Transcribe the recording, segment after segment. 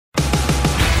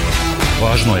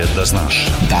Važno je da znaš.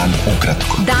 Dan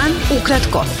ukratko. Dan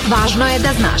ukratko. Važno je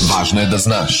da znaš. Važno je da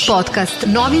znaš. Podcast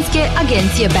novinske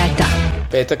agencije Beta.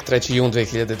 Petak, 3. jun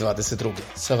 2022.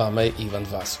 Sa vama je Ivan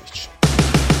Vasović.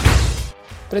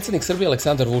 Predsjednik Srbije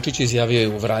Aleksandar Vučić izjavio je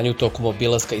u Vranju tokom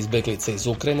obilaska izbeglica iz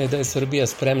Ukrajine da je Srbija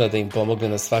spremna da im pomogne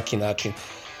na svaki način,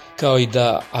 kao i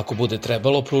da, ako bude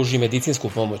trebalo, pruži medicinsku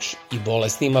pomoć i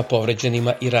bolesnima,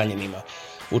 povređenima i ranjenima.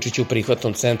 Vučić u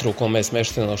prihvatnom centru u kome je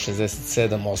smešteno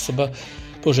 67 osoba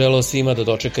poželeo svima da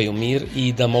dočekaju mir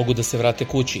i da mogu da se vrate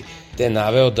kući, te je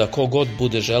naveo da kogod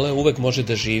bude želeo uvek može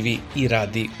da živi i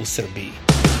radi u Srbiji.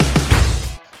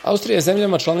 Austrija je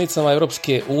zemljama članicama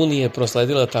Evropske unije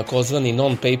prosledila takozvani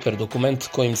non-paper dokument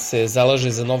kojim se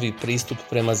zalaže za novi pristup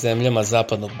prema zemljama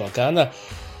Zapadnog Balkana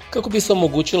kako bi se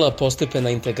omogućila postepena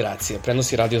integracija,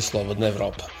 prenosi Radio Slobodna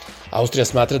Evropa. Austrija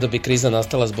smatra da bi kriza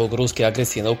nastala zbog ruske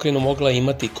agresije na Ukrajinu mogla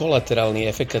imati kolateralni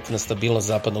efekat na stabilnost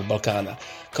Zapadnog Balkana.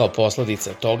 Kao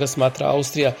posledica toga, smatra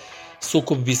Austrija,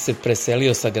 sukob bi se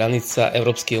preselio sa granica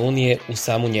Evropske unije u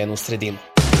samu njenu sredinu.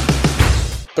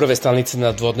 Prve stanice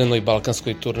na dvodnevnoj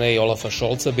balkanskoj turneji Olafa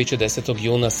Šolca biće 10.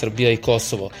 juna Srbija i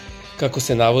Kosovo. Kako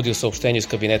se navodi u saopštenju iz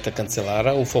kabineta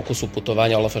kancelara, u fokusu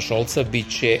putovanja Olafa Šolca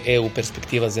biće EU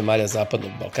perspektiva zemalja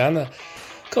Zapadnog Balkana,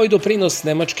 kao i doprinos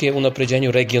Nemačke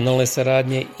unapređenju regionalne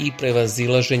saradnje i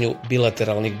prevazilaženju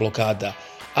bilateralnih blokada,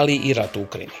 ali i rat u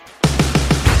Ukrajini.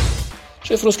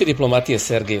 Šef ruske diplomatije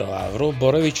Sergej Lavrov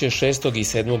boravit će 6. i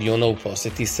 7. juna u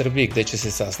poseti Srbiji, gde će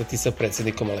se sastati sa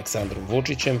predsjednikom Aleksandrom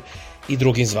Vučićem i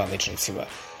drugim zvaničnicima,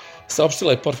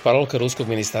 saopštila je portparolka Ruskog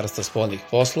ministarstva spoljnih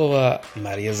poslova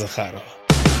Marija Zaharova.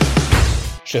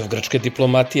 Šef grčke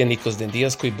diplomatije Nikos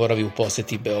Dendijas, koji boravi u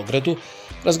poseti Beogradu,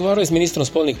 razgovarao je s ministrom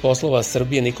spoljnih poslova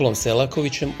Srbije Nikolom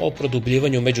Selakovićem o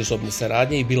produbljivanju međusobne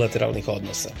saradnje i bilateralnih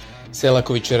odnosa.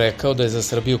 Selaković je rekao da je za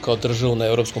Srbiju kao državu na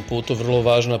evropskom putu vrlo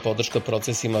važna podrška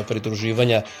procesima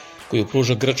pridruživanja koju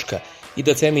pruža Grčka i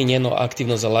da ceni njeno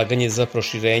aktivno zalaganje za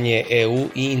proširenje EU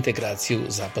i integraciju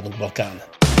Zapadnog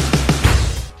Balkana.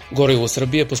 Gorivo u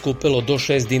Srbiji je poskupelo do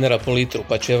 6 dinara po litru,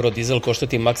 pa će eurodizel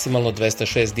koštati maksimalno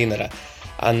 206 dinara,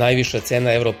 a najviša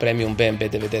cena Euro Premium BMB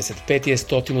 95 je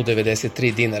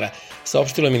 193 dinara,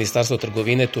 saopštilo je Ministarstvo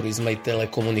trgovine, turizma i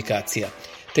telekomunikacija.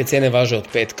 Te cene važe od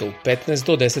petka u 15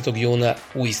 do 10. juna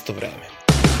u isto vreme.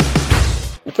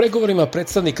 U pregovorima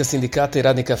predstavnika sindikata i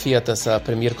radnika Fijata sa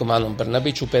premijerkom Anom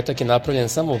Brnabić u petak je napravljen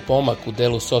samo pomak u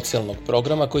delu socijalnog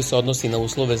programa koji se odnosi na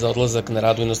uslove za odlazak na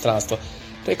rad u inostranstvo,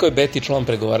 rekao je Beti član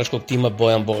pregovaračkog tima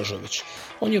Bojan Božović.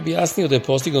 On je objasnio da je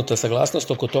postignuta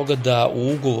saglasnost oko toga da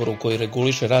u ugovoru koji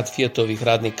reguliše rad Fijatovih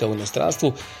radnika u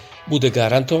inostranstvu bude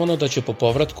garantovano da će po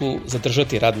povratku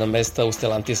zadržati radna mesta u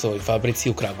Stellantisovoj fabrici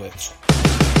u Kragujevcu.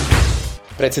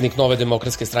 Predsjednik Nove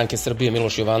demokratske stranke Srbije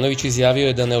Miloš Jovanović izjavio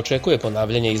je da ne očekuje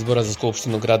ponavljanje izbora za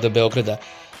Skupštinu grada Beograda,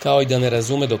 kao i da ne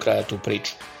razume do kraja tu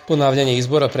priču. Ponavljanje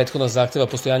izbora prethodno zahteva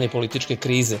postojanje političke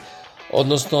krize,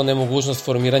 odnosno nemogućnost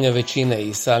formiranja većine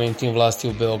i samim tim vlasti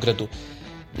u Beogradu.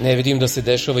 Ne vidim da se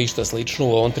dešava išta slično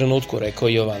u ovom trenutku, rekao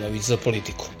je Jovanović za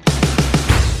Politiku.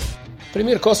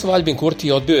 Premijer Kosova Aljbin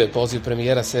Kurti odbio je poziv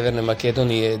premijera Severne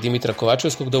Makedonije Dimitra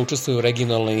Kovačevskog da učestvuje u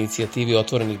regionalnoj inicijativi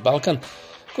Otvoreni Balkan,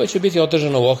 koja će biti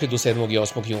održana u Ohridu 7. i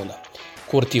 8. juna.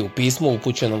 Kurti je u pismu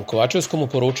upućenom Kovačevskom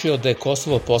poručio da je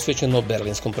Kosovo posvećeno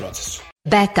berlinskom procesu.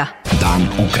 Beta. Dan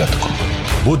ukratko.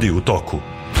 Budi u toku.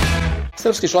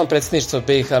 Srpski član predsjedništva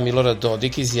BiH Milorad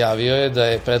Dodik izjavio je da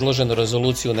je predloženu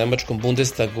rezoluciju u Nemačkom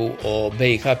Bundestagu o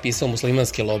BiH pisao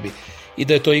muslimanski lobi i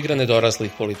da je to igra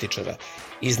nedoraslih političara.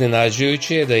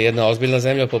 Iznenađujuće je da je jedna ozbiljna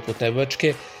zemlja poput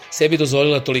Nemačke sebi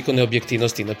dozvolila toliko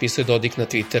neobjektivnosti, napisao je Dodik na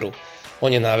Twitteru.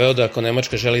 On je naveo da ako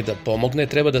Nemačka želi da pomogne,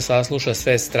 treba da sasluša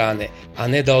sve strane, a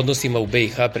ne da odnosima u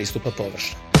BiH pristupa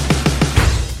površno.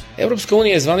 Evropska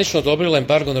unija je zvanično odobrila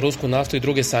embargo na rusku naftu i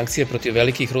druge sankcije protiv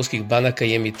velikih ruskih banaka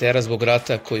i emitera zbog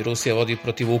rata koji Rusija vodi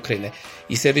protiv Ukrajine.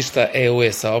 Iz sedišta EU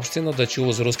je saopšteno da će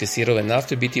uvoz ruske sirove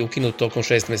nafte biti ukinut tokom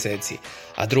 6 meseci,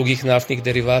 a drugih naftnih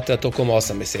derivata tokom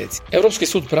 8 meseci. Evropski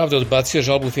sud pravde odbacio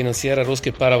žalbu finansijera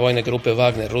ruske paravojne grupe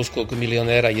Wagner, ruskog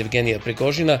milionera Jevgenija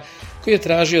Prigožina, koji je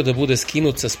tražio da bude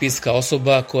skinut sa spiska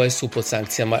osoba koje su pod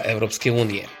sankcijama Evropske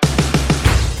unije.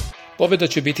 Pobjeda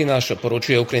će biti naša,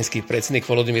 poručuje ukrajinski predsjednik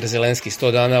Volodimir Zelenski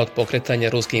 100 dana od pokretanja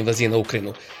ruske invazije na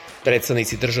Ukrajinu.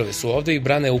 Predstavnici države su ovde i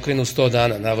brane Ukrajinu 100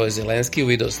 dana, naveo je Zelenski u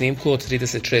video snimku od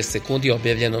 36 sekundi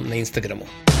objavljenom na Instagramu.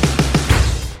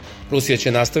 Rusija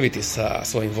će nastaviti sa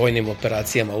svojim vojnim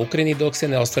operacijama u Ukrajini dok se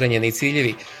ne ostvare njeni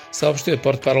ciljevi, saopštio je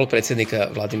portparol predsjednika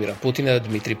Vladimira Putina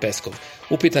Dmitrij Peskov.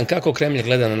 Upitan kako Kremlj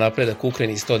gleda na napredak u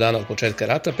Ukrajini 100 dana od početka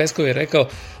rata, Peskov je rekao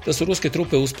da su ruske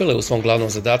trupe uspele u svom glavnom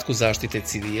zadatku zaštite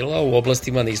civila u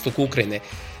oblastima na istoku Ukrajine,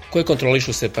 koje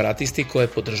kontrolišu separatisti koje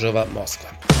podržava Moskva.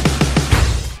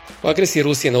 U agresiji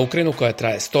Rusije na Ukrajinu, koja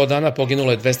traje 100 dana,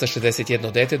 poginulo je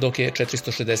 261 dete, dok je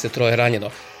 463 ranjeno,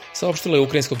 saopštilo je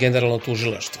Ukrajinsko generalno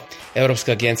tužilaštvo.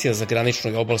 Evropska agencija za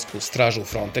graničnu i obalsku stražu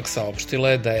Frontex saopštila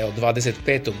je da je od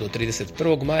 25. do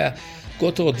 31. maja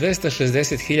gotovo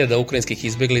 260.000 ukrajinskih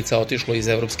izbeglica otišlo iz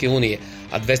Evropske unije,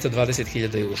 a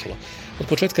 220.000 je ušlo. Od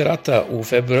početka rata u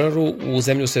februaru u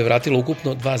zemlju se vratilo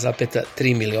ukupno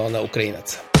 2,3 miliona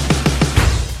Ukrajinaca.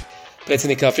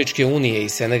 Predsjednik Afričke unije i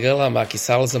Senegala Macky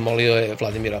Sall zamolio je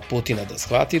Vladimira Putina da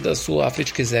shvati da su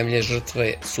afričke zemlje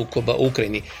žrtve sukoba u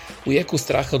Ukrajini u jeku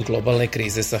straha od globalne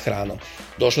krize sa hranom.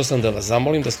 Došao sam da vas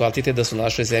zamolim da shvatite da su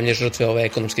naše zemlje žrtve ove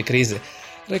ekonomske krize,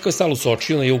 rekao je Sall u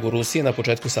Sočiju na jugu Rusije na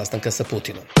početku sastanka sa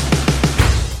Putinom.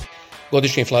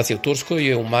 Godišnja inflacija u Turskoj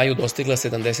je u maju dostigla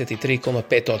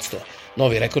 73,5%,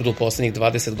 novi rekord u poslednjih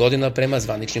 20 godina prema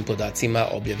zvaničnim podacima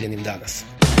objavljenim danas.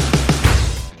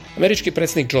 Američki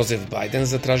predsjednik Joseph Biden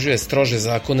zatražio je strože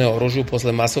zakone o oružju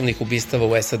posle masovnih ubistava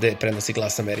u SAD, prenosi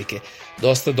Glas Amerike.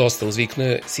 Dosta, uzviknuo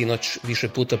je sinoć više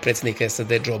puta predsjednik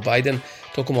SAD Joe Biden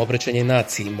tokom obraćanja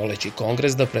naciji, moleći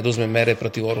Kongres da preduzme mere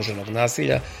protiv oruženog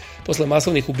nasilja posle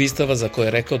masovnih ubistava za koje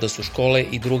je rekao da su škole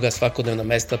i druga svakodnevna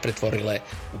mesta pretvorile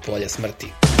u polja smrti.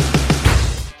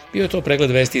 Bio je to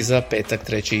pregled vesti za petak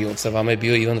 3. jun. Sa vama je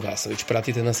bio Ivan Vasović.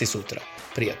 Pratite nas i sutra.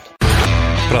 Prijatno.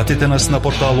 Pratite nas na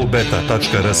portalu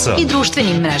beta.rs i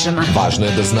društvenim mrežama. Važno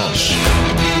je da znaš.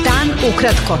 Dan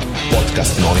ukratko.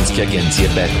 Podcast novinske agencije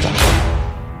Beta.